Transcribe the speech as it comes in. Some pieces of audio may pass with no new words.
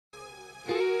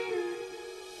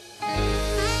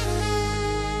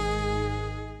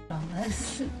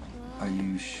Are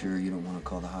you sure you don't want to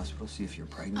call the hospital, see if you're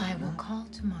pregnant? I will call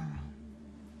tomorrow.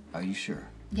 Are you sure?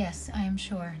 Yes, I am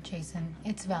sure, Jason.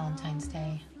 It's Valentine's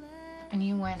Day. And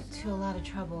you went to a lot of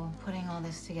trouble putting all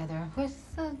this together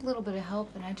with a little bit of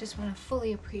help, and I just want to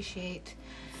fully appreciate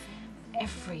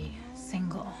every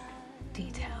single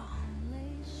detail.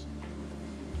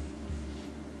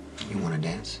 You want to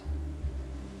dance?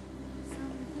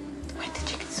 When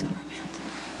did you get so romantic?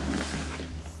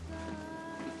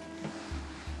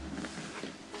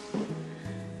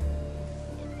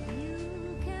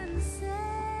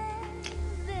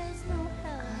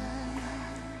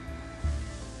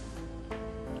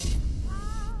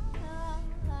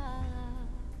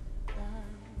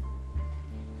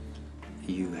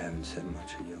 You haven't said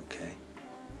much. Are you okay?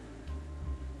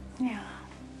 Yeah.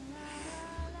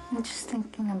 I'm just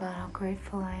thinking about how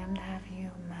grateful I am to have you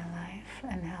in my life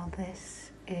and how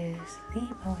this is the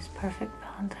most perfect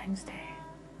Valentine's Day.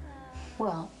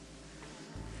 Well,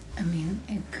 I mean,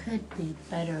 it could be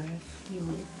better if you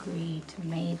would agree to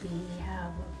maybe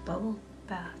have a bubble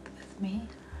bath with me.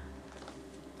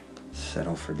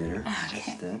 Settle for dinner Okay.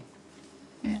 instead?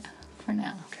 Yeah, for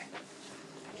now. Okay.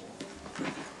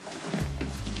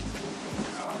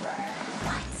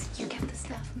 What? You get the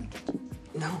stuff in the kitchen?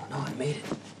 No, I made it.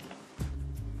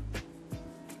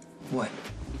 What?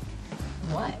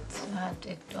 What?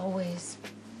 It always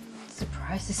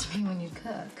surprises me when you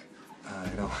cook.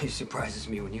 It always surprises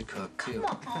me when you cook, too.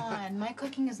 Come on, my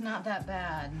cooking is not that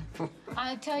bad.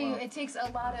 I tell you, it takes a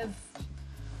lot of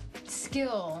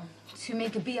skill to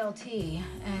make a BLT,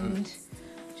 and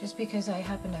just because I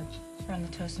happen to burn the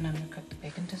toast and I'm gonna cook the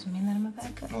bacon doesn't mean that I'm a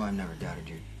bad cook. Oh, I've never doubted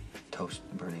your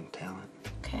toast-burning talent.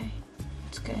 Okay,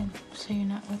 it's good. So you're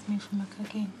not with me for my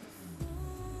cooking?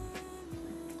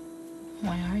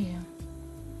 Why are you?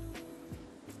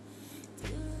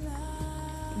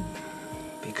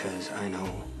 Because I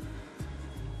know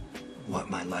what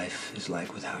my life is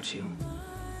like without you.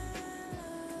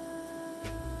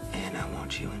 And I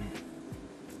want you in it.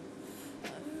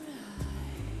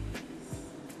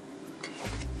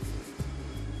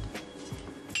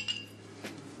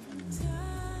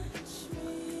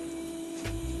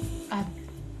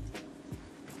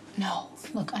 No,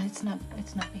 look, it's not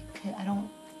because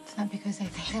it's not because I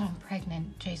think that I'm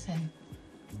pregnant, Jason.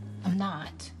 I'm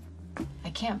not. I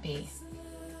can't be.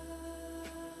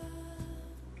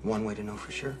 One way to know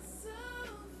for sure.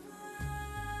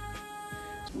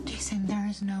 Jason, there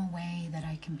is no way that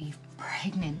I can be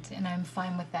pregnant, and I'm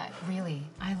fine with that, really.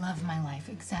 I love my life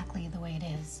exactly the way it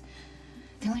is.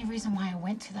 The only reason why I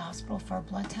went to the hospital for a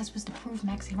blood test was to prove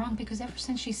Maxie wrong, because ever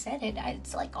since she said it,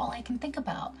 it's like all I can think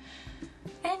about.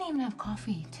 I didn't even have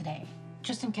coffee today,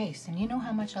 just in case. And you know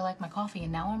how much I like my coffee,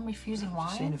 and now I'm refusing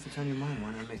wine. Saying if it's on your mind,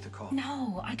 why not make the call?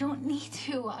 No, I don't need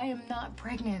to. I am not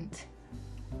pregnant.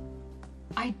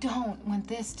 I don't want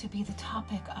this to be the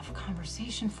topic of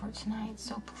conversation for tonight,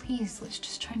 so please, let's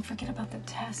just try and forget about the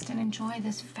test and enjoy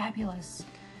this fabulous,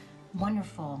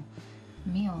 wonderful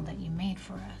meal that you made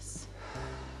for us.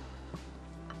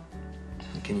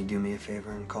 Can you do me a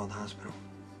favor and call the hospital?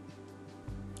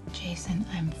 Jason,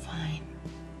 I'm fine.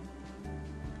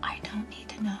 I don't need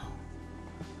to know.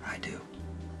 I do.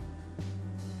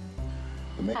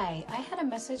 Hi, I had a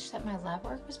message that my lab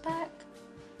work was back.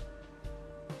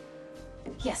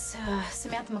 Yes,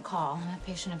 Samantha McCall, I'm a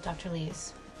patient of Dr.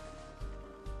 Lee's.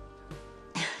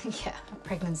 Yeah, a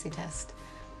pregnancy test.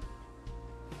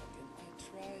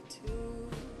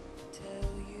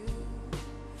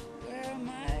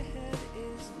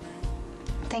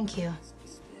 Thank you.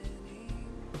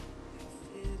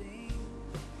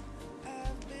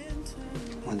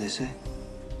 What'd they say?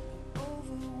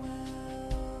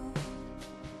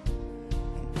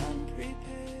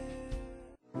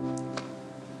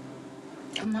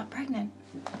 I'm not pregnant.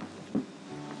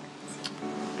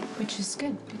 Which is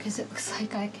good, because it looks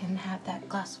like I can have that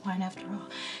glass of wine after all.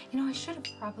 You know, I should have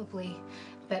probably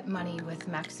bet money with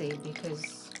Maxie,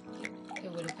 because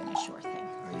it would have been a sure thing.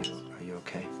 Are you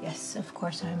okay? Yes, of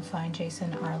course I'm fine,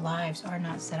 Jason. Our lives are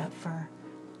not set up for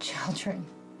children.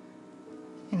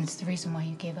 And it's the reason why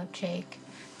you gave up Jake,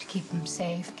 to keep him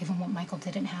safe, give him what Michael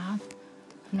didn't have.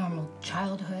 A normal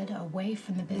childhood, away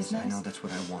from the business. Yes, I know, that's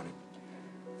what I wanted.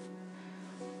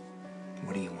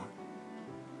 What do you want?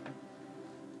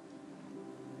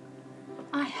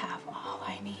 I have all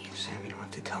I need. Sam, you don't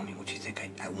have to tell me what you think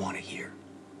I want to hear.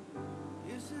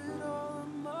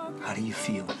 How do you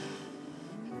feel?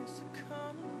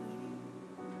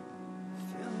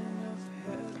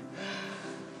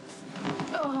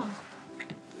 Oh.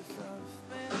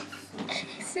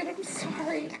 Jason, I'm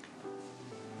sorry.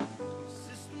 I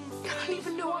don't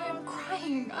even know why I'm crying.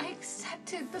 saying. I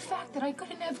accepted the fact that I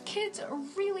couldn't have kids a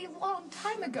really long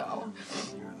time ago.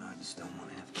 You're allowed to still want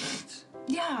to have kids.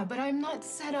 Yeah, but I'm not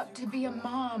set up to be a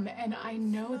mom, and I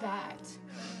know that.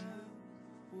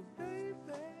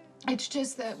 It's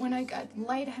just that when I got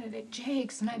lightheaded at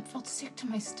Jake's and I felt sick to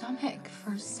my stomach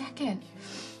for a second,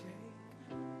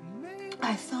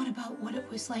 I thought about what it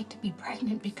was like to be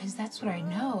pregnant because that's what I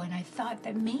know, and I thought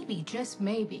that maybe, just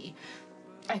maybe,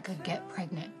 I could get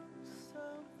pregnant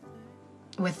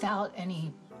without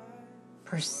any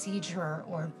procedure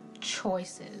or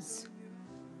choices.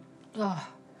 Ugh.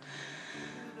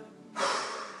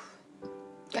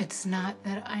 It's not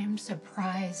that I'm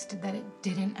surprised that it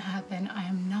didn't happen. I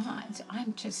am not.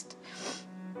 I'm just...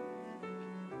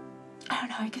 I don't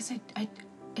know. I guess I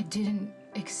didn't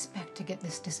expect to get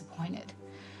this disappointed.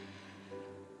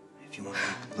 If you want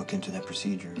to look into that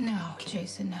procedure... No,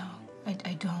 Jason, no.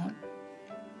 I don't.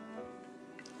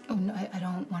 Oh, no, I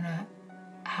don't want to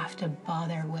have to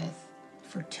bother with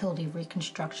fertility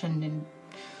reconstruction and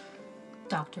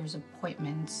doctor's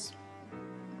appointments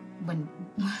when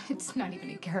it's not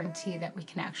even a guarantee that we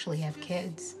can actually have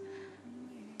kids.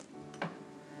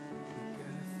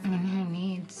 I mean, who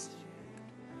needs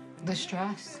the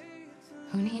stress?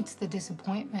 Who needs the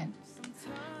disappointment?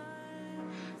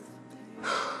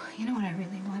 You know what I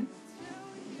really want?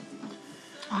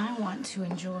 I want to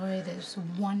enjoy this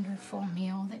wonderful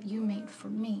meal that you made for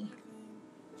me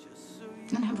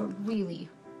and have a really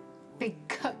big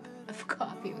cup of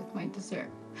coffee with my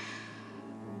dessert.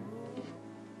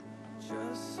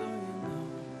 Just so you know,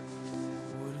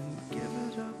 wouldn't give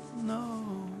it up,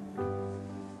 no.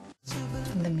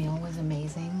 The meal was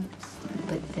amazing,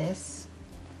 but this,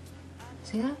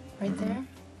 see that right there?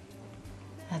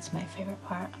 That's my favorite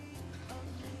part.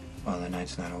 Well, the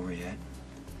night's not over yet.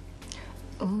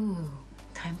 Ooh,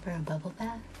 time for a bubble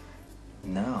bath?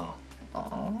 No,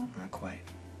 Oh. not quite.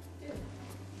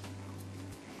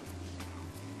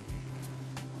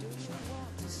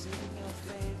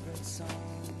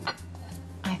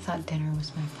 I thought dinner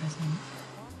was my present.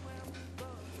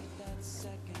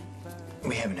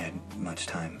 We haven't had much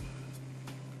time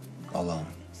alone,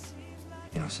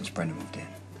 since Brenda moved in.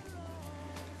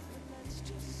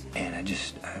 And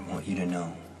I want you to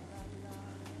know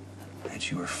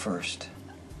that you were first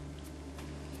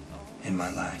in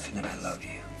my life and that I love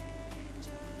you.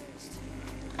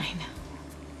 I know.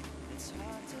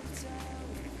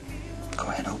 Go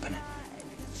ahead, open it.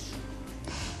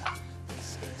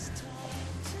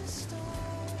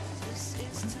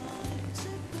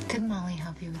 Could Molly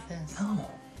help you with this? No.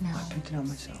 No. I picked it out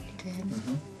myself. You did?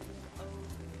 Mm-hmm.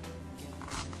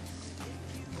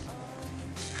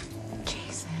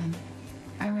 Jason,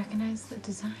 I recognize the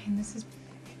design. This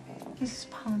is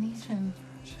Polynesian.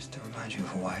 Just to remind you of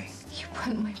Hawaii. You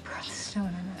put my birthstone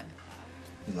in it.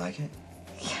 You like it?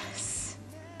 Yes.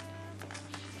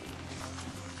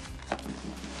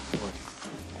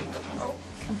 Oh.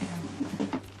 Come here.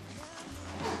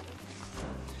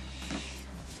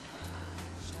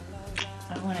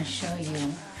 I want to show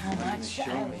you how much Show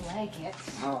I me. like it.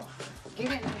 Oh.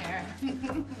 Get in here.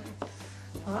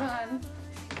 Hold on.